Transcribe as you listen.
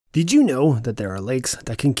Did you know that there are lakes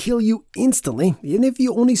that can kill you instantly even if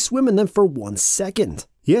you only swim in them for 1 second?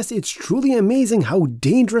 Yes, it's truly amazing how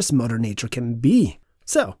dangerous Mother Nature can be.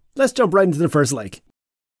 So, let's jump right into the first lake.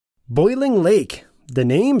 Boiling Lake. The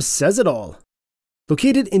name says it all.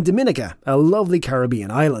 Located in Dominica, a lovely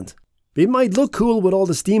Caribbean island. It might look cool with all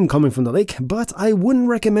the steam coming from the lake, but I wouldn't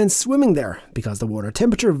recommend swimming there because the water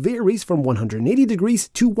temperature varies from 180 degrees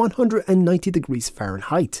to 190 degrees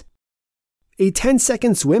Fahrenheit. A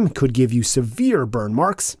 10-second swim could give you severe burn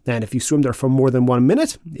marks, and if you swim there for more than 1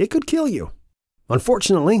 minute, it could kill you.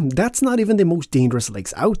 Unfortunately, that's not even the most dangerous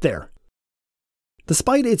lakes out there.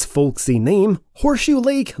 Despite its folksy name, Horseshoe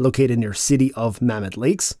Lake, located near City of Mammoth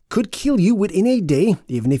Lakes, could kill you within a day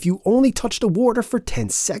even if you only touch the water for 10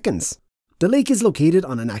 seconds. The lake is located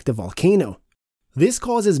on an active volcano. This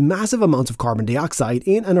causes massive amounts of carbon dioxide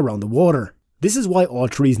in and around the water. This is why all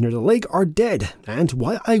trees near the lake are dead, and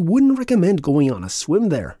why I wouldn't recommend going on a swim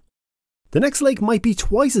there. The next lake might be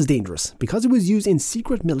twice as dangerous because it was used in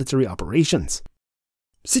secret military operations.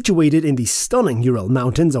 Situated in the stunning Ural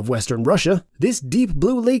Mountains of western Russia, this deep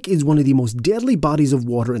blue lake is one of the most deadly bodies of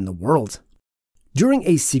water in the world. During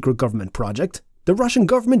a secret government project, the Russian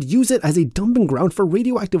government used it as a dumping ground for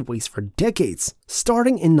radioactive waste for decades,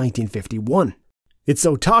 starting in 1951. It's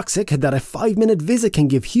so toxic that a 5-minute visit can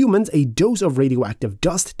give humans a dose of radioactive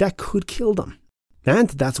dust that could kill them. And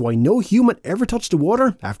that's why no human ever touched the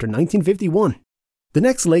water after 1951. The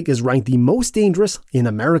next lake is ranked the most dangerous in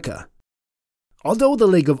America. Although the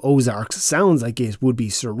Lake of Ozarks sounds like it would be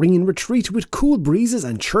serene retreat with cool breezes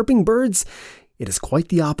and chirping birds, it is quite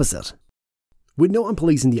the opposite. With no one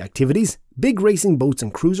policing the activities, big racing boats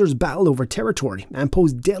and cruisers battle over territory and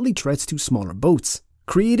pose deadly threats to smaller boats,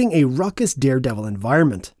 creating a raucous daredevil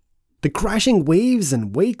environment. The crashing waves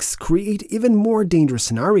and wakes create even more dangerous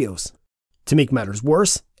scenarios. To make matters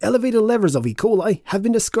worse, elevated levels of E. coli have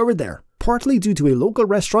been discovered there, partly due to a local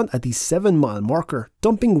restaurant at the 7-mile marker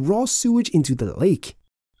dumping raw sewage into the lake.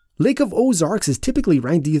 Lake of Ozarks is typically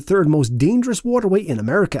ranked the 3rd most dangerous waterway in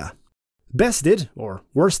America. Bested, or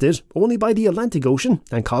worsted, only by the Atlantic Ocean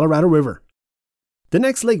and Colorado River. The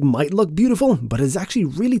next lake might look beautiful, but is actually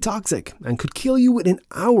really toxic and could kill you within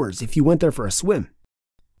hours if you went there for a swim.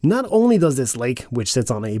 Not only does this lake, which sits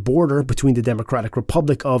on a border between the Democratic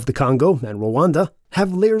Republic of the Congo and Rwanda,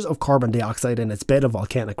 have layers of carbon dioxide in its bed of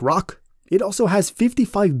volcanic rock, it also has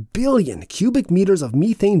 55 billion cubic meters of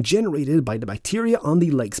methane generated by the bacteria on the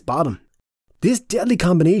lake's bottom. This deadly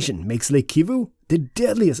combination makes Lake Kivu the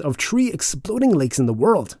deadliest of 3 exploding lakes in the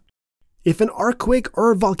world. If an earthquake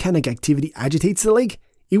or volcanic activity agitates the lake,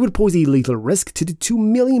 it would pose a lethal risk to the 2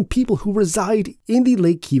 million people who reside in the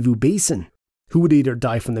Lake Kivu basin, who would either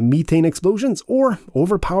die from the methane explosions or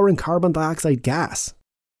overpowering carbon dioxide gas.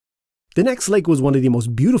 The next lake was one of the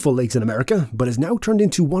most beautiful lakes in America, but is now turned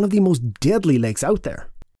into one of the most deadly lakes out there.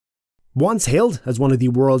 Once hailed as one of the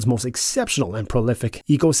world's most exceptional and prolific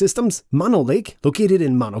ecosystems, Mono Lake, located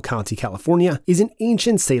in Mono County, California, is an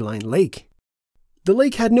ancient saline lake. The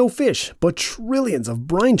lake had no fish, but trillions of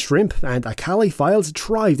brine shrimp and achalophiles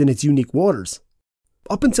thrived in its unique waters.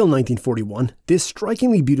 Up until 1941, this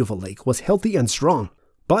strikingly beautiful lake was healthy and strong.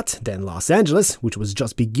 But then Los Angeles, which was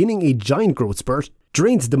just beginning a giant growth spurt,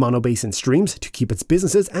 drained the Mono Basin streams to keep its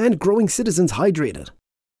businesses and growing citizens hydrated.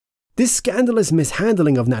 This scandalous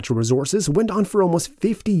mishandling of natural resources went on for almost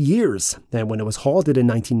 50 years, and when it was halted in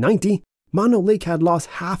 1990, Mono Lake had lost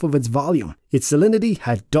half of its volume, its salinity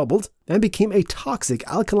had doubled, and became a toxic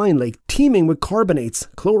alkaline lake teeming with carbonates,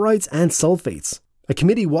 chlorides, and sulfates. A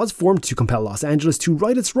committee was formed to compel Los Angeles to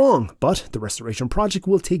right its wrong, but the restoration project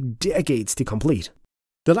will take decades to complete.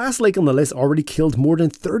 The last lake on the list already killed more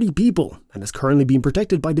than 30 people and is currently being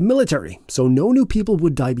protected by the military, so no new people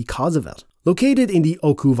would die because of it. Located in the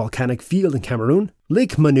Oku volcanic field in Cameroon,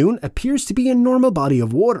 Lake Manoon appears to be a normal body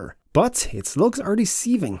of water, but its looks are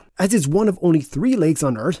deceiving, as it's one of only 3 lakes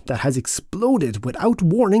on Earth that has exploded without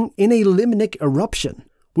warning in a limnic eruption,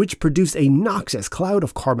 which produced a noxious cloud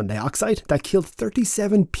of carbon dioxide that killed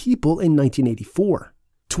 37 people in 1984.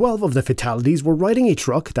 12 of the fatalities were riding a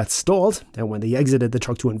truck that stalled, and when they exited the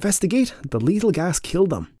truck to investigate, the lethal gas killed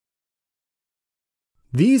them.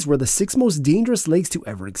 These were the 6 most dangerous lakes to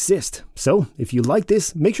ever exist, so if you like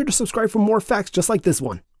this, make sure to subscribe for more facts just like this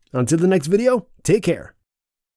one. Until the next video, take care.